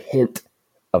we get a hint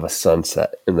of a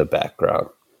sunset in the background.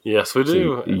 Yes, we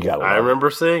do. So I remember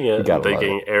seeing it and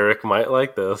thinking Eric might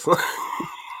like this.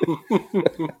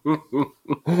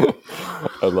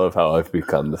 I love how I've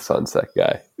become the sunset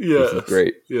guy. Yeah, this is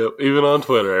great. Yep. Even on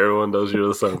Twitter, everyone knows you're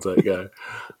the sunset guy.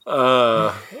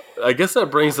 I guess that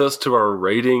brings us to our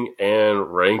rating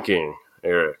and ranking,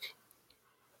 Eric.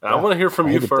 I want to hear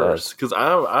from you first because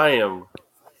I'm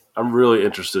really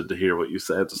interested to hear what you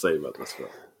have to say about this film.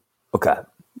 Okay,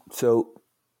 so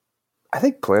I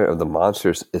think Planet of the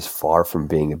Monsters is far from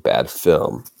being a bad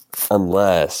film,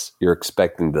 unless you're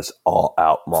expecting this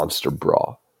all-out monster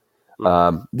brawl.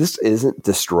 This isn't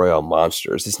Destroy All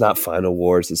Monsters. It's not Final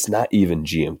Wars. It's not even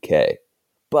GMK.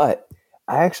 But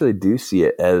I actually do see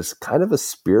it as kind of a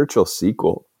spiritual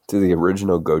sequel to the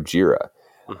original Gojira,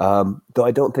 though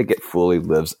I don't think it fully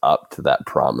lives up to that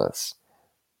promise.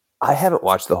 I haven't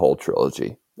watched the whole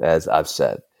trilogy, as I've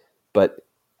said, but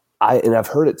I've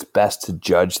heard it's best to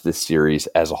judge the series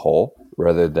as a whole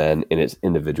rather than in its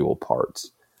individual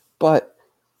parts. But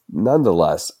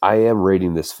nonetheless, I am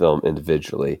rating this film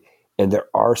individually, and there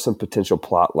are some potential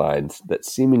plot lines that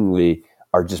seemingly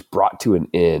are just brought to an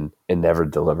end and never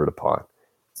delivered upon.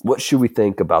 What should we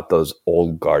think about those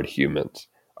old guard humans?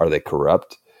 Are they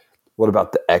corrupt? What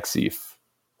about the Exif?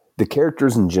 The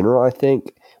characters in general, I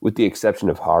think, with the exception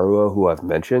of Haruo, who I've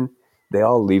mentioned, they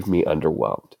all leave me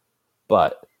underwhelmed.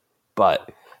 But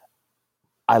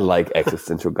I like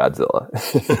existential Godzilla.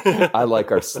 I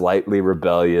like our slightly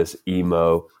rebellious,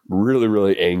 emo, really,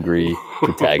 really angry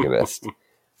protagonist.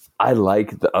 I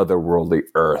like the otherworldly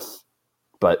Earth,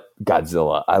 but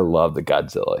Godzilla, I love the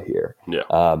Godzilla here.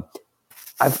 Yeah.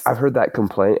 I've heard that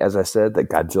complaint, as I said, that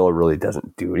Godzilla really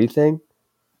doesn't do anything,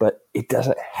 but it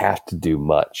doesn't have to do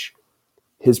much.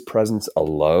 His presence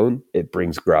alone, it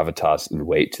brings gravitas and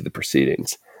weight to the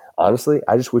proceedings. Honestly,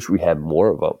 I just wish we had more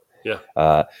of them.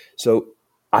 Yeah. So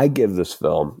I give this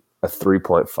film a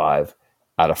 3.5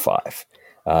 out of 5.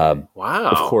 Wow.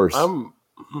 Of course,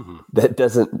 that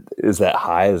is that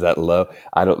high? Is that low?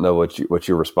 I don't know what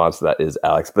your response to that is,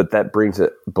 Alex, but that brings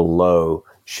it below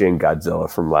Shin Godzilla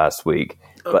from last week.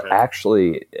 Okay. But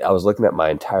actually, I was looking at my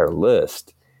entire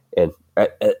list, and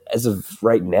as of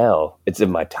right now, it's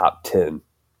in my top 10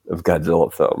 of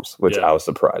Godzilla films, which I was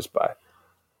surprised by.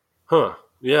 Huh.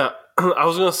 Yeah. I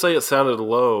was going to say it sounded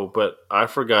low, but I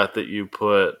forgot that you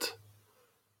put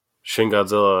Shin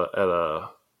Godzilla at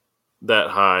that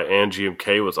high, and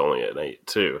GMK was only at 8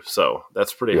 too. So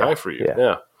that's pretty high for you.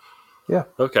 Yeah.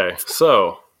 Okay.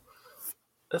 So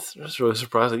that's really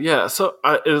surprising. Yeah. So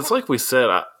it's like we said,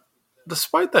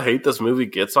 despite the hate this movie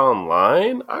gets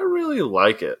online, I really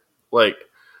like it. Like,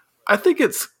 I think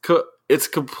it's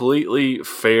completely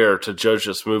fair to judge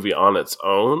this movie on its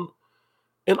own.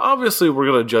 And obviously, we're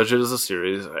going to judge it as a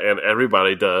series, and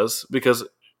everybody does, because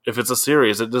if it's a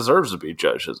series, it deserves to be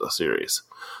judged as a series.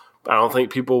 I don't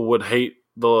think people would hate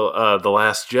the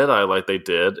Last Jedi like they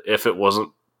did if it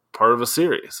wasn't part of a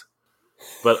series.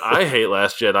 But I hate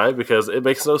Last Jedi because it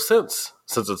makes no sense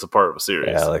since it's a part of a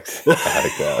series. Alex.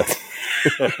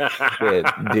 Man,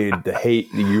 dude, the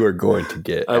hate you are going to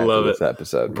get I love this it.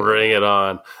 episode. Bring it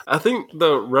on. I think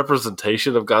the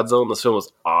representation of Godzilla in this film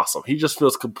is awesome. He just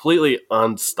feels completely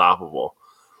unstoppable.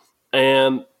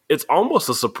 And it's almost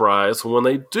a surprise when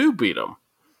they do beat him.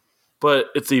 But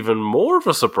it's even more of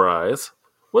a surprise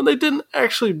when they didn't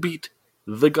actually beat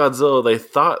the Godzilla they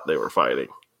thought they were fighting.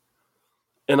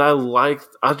 And I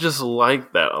just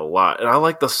like that a lot. And I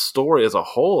like the story as a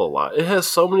whole a lot. It has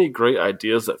so many great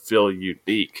ideas that feel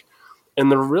unique. And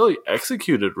they're really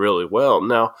executed really well.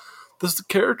 Now, the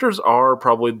characters are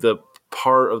probably the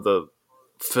part of the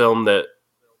film that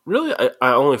really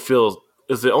I only feel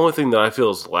is the only thing that I feel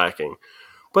is lacking.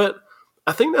 But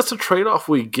I think that's a trade-off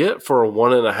we get for a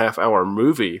 1.5 hour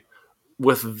movie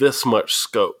with this much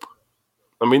scope.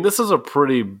 I mean, this is a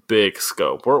pretty big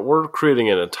scope. We're creating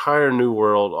an entire new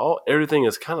world. Everything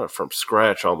is kind of from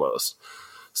scratch almost.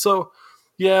 So,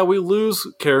 yeah, we lose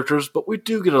characters, but we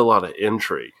do get a lot of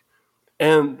intrigue.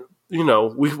 And, you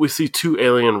know, we see two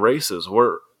alien races.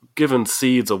 We're given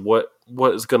seeds of what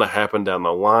is going to happen down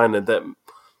the line, and that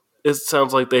it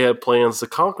sounds like they had plans to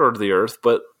conquer the Earth,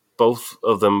 but both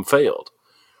of them failed.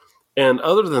 And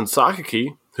other than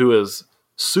Sakaki, who is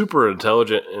super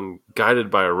intelligent and guided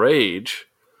by rage,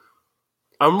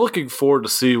 I'm looking forward to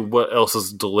see what else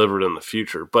is delivered in the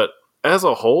future. But as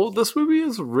a whole, this movie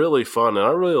is really fun, and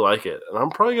I really like it. And I'm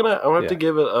probably gonna have to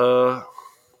give it a.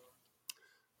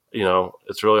 You know,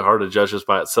 it's really hard to judge this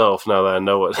by itself now that I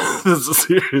know what this is a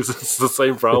series. It's the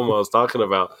same problem I was talking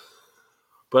about.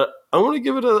 But I'm going to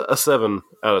give it a 7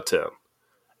 out of 10.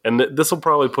 And this will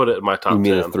probably put it in my top 10.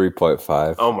 You mean a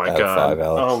 3.5? Oh my god! 5,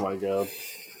 Alex. Oh my god!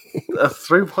 A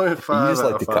 3.5. You just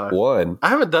like to cut one. I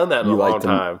haven't done that in a long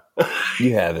time.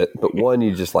 You haven't, but one,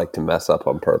 you just like to mess up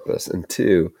on purpose, and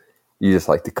two, you just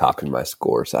like to copy my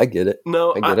scores. I get it.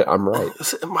 No, I get it. I'm right.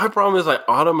 My problem is I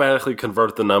automatically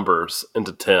convert the numbers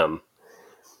into 10.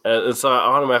 And so I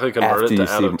automatically convert it to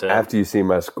out of 10. After you see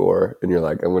my score, and you're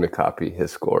like, I'm going to copy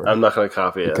his score. I'm not going to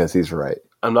copy it. Because he's right.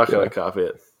 I'm not going to copy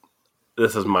it.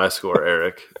 This is my score,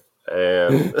 Eric.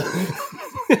 And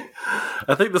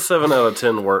I think the 7 out of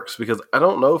 10 works because I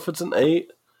don't know if it's an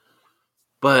 8,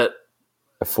 but...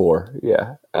 A 4,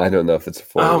 yeah. I don't know if it's a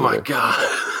 4. Oh, my God.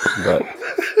 But...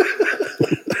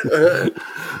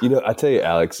 You know, I tell you,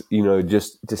 Alex, you know,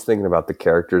 just thinking about the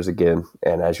characters again,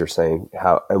 and as you're saying,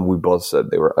 and we both said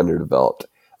they were underdeveloped.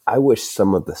 I wish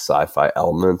some of the sci-fi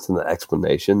elements and the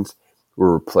explanations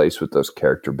were replaced with those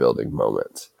character building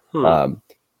moments.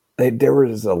 There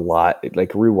was a lot,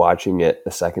 like rewatching it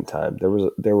a second time.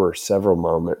 There were several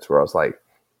moments where I was like,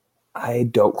 I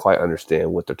don't quite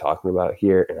understand what they're talking about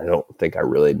here, and I don't think I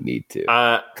really need to.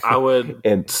 I would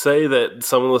say that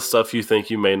some of the stuff you think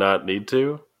you may not need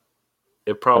to,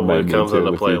 it probably comes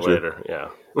into play later. Yeah.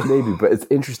 Maybe, but it's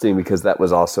interesting because that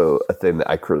was also a thing that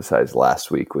I criticized last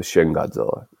week with Shin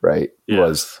Godzilla, right?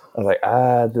 Yes. I was like,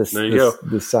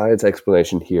 the science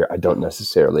explanation here, I don't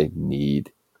necessarily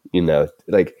need, you know,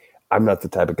 like I'm not the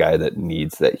type of guy that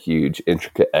needs that huge,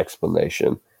 intricate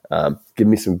explanation. Give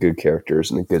me some good characters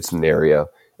and a good scenario,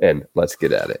 and let's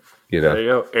get at it. You know? There you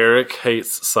go. Eric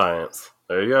hates science.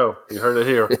 There you go. You heard it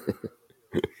here.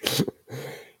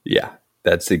 Yeah,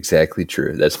 that's exactly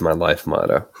true. That's my life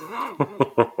motto.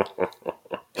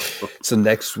 So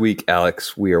next week,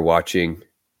 Alex, we are watching,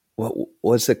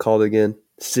 what's it called again?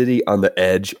 City on the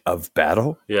Edge of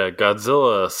Battle? Yeah,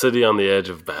 Godzilla, City on the Edge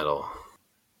of Battle.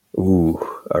 Ooh,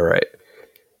 all right.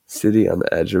 City on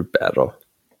the Edge of Battle.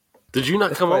 Did you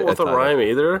not come up with a rhyme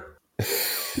either?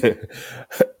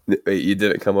 Wait, you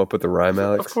didn't come up with a rhyme,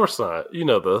 Alex? Of course not. You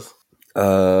know this.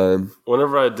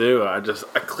 Whenever I do, I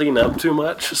clean up too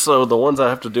much. So the ones I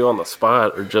have to do on the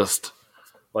spot are just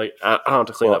like I don't have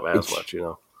to clean up as much, you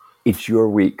know. It's your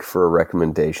week for a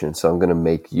recommendation, so I'm going to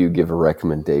make you give a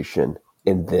recommendation,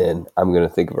 and then I'm going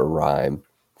to think of a rhyme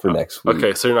for next week.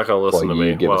 Okay, so you're not going to listen to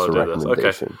me while I do this.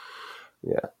 Okay.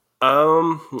 Yeah.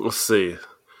 Let's see.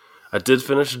 I did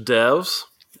finish Devs.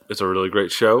 It's a really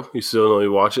great show. You still need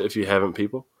to watch it if you haven't,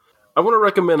 people. I want to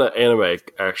recommend an anime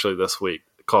actually this week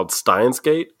called Steins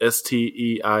Gate, Steins ;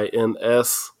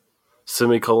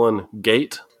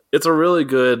 Gate. It's a really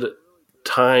good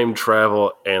time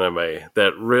travel anime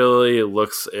that really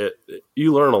looks at.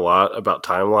 You learn a lot about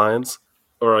timelines,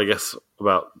 or I guess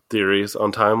about theories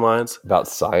on timelines. About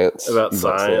science. About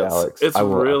science. Alex. It's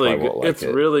really good. Like it's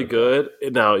really good.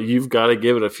 Now, you've got to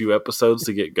give it a few episodes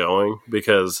to get going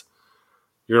because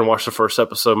you're going to watch the first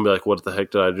episode and be like, what the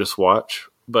heck did I just watch?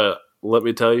 But let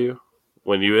me tell you,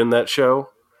 when you end that show,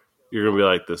 you're going to be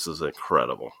like, this is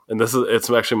incredible. And it's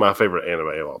actually my favorite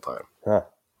anime of all time. Huh.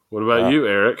 What about you,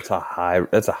 Eric?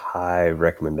 That's a high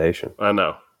recommendation. I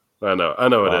know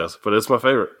it is, but it's my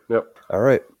favorite. Yep. All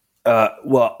right.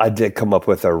 Well, I did come up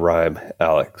with a rhyme,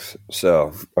 Alex.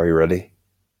 So, are you ready?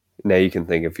 Now you can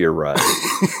think of your rhyme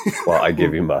while I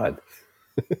give you mine.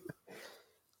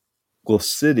 Will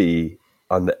city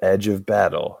on the edge of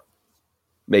battle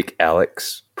make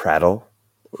Alex prattle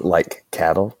like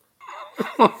cattle?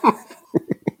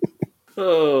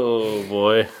 Oh,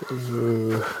 boy.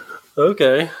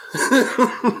 Okay.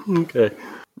 Okay.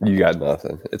 You got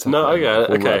nothing. I got it.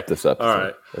 We'll okay. wrap this episode. All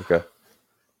right. Okay.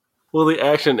 Will the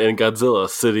action in Godzilla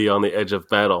City on the Edge of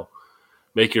Battle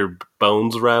make your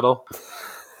bones rattle?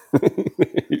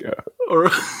 Yeah.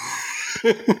 Or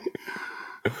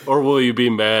will you be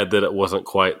mad that it wasn't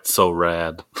quite so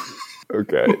rad?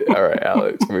 Okay. All right,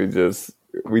 Alex.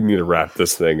 We need to wrap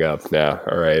this thing up now.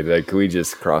 All right. Like, we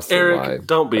just crossed the line. Eric,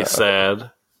 don't be sad.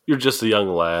 You're just a young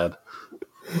lad.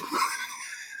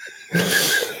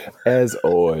 As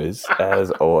always,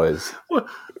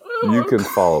 you can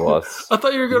follow us. I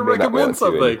thought you were going to recommend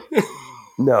something.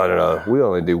 No. We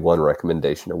only do one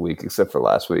recommendation a week, except for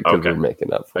last week because we're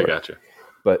making up for it. I got you.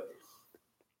 But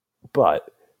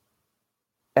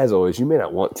as always, you may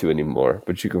not want to anymore,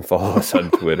 but you can follow us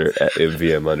on Twitter at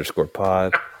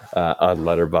MVM_pod, on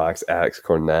Letterboxd, Alex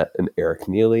Cornett and Eric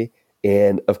Neely.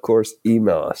 And, of course,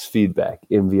 email us, feedback,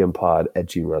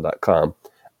 mvmpod@gmail.com.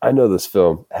 I know this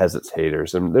film has its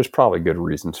haters, and there's probably good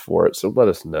reasons for it, so let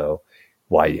us know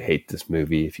why you hate this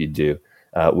movie if you do.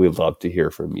 We'd love to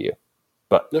hear from you.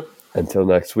 But until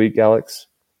next week, Alex,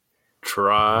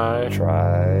 try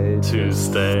to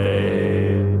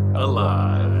stay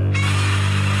alive.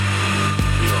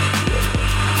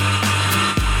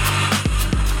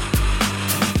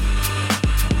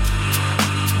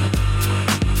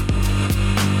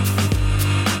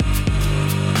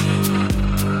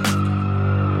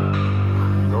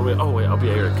 Oh, wait, I'll be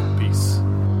Eric. Peace.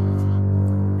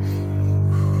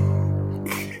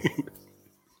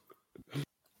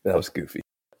 That was goofy.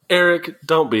 Eric,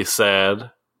 don't be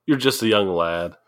sad. You're just a young lad.